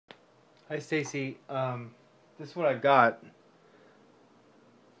Hi, Stacy. This is what I got.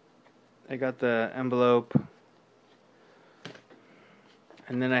 I got the envelope,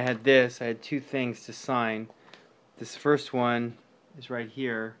 and then I had this. I had two things to sign. This first one is right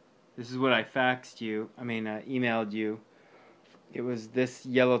here. This is what I emailed you. It was this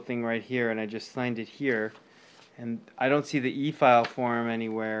yellow thing right here, and I just signed it here. And I don't see the e-file form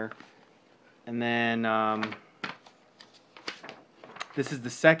anywhere. And then this is the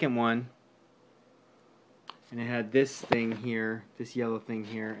second one. And it had this thing here, this yellow thing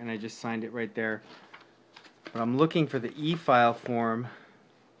here, and I just signed it right there. But I'm looking for the e-file form.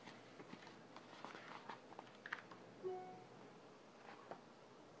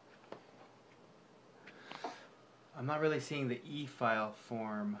 I'm not really seeing the e-file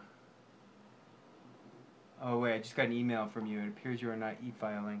form. Oh wait, I just got an email from you. It appears you are not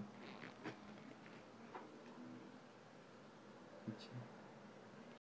e-filing.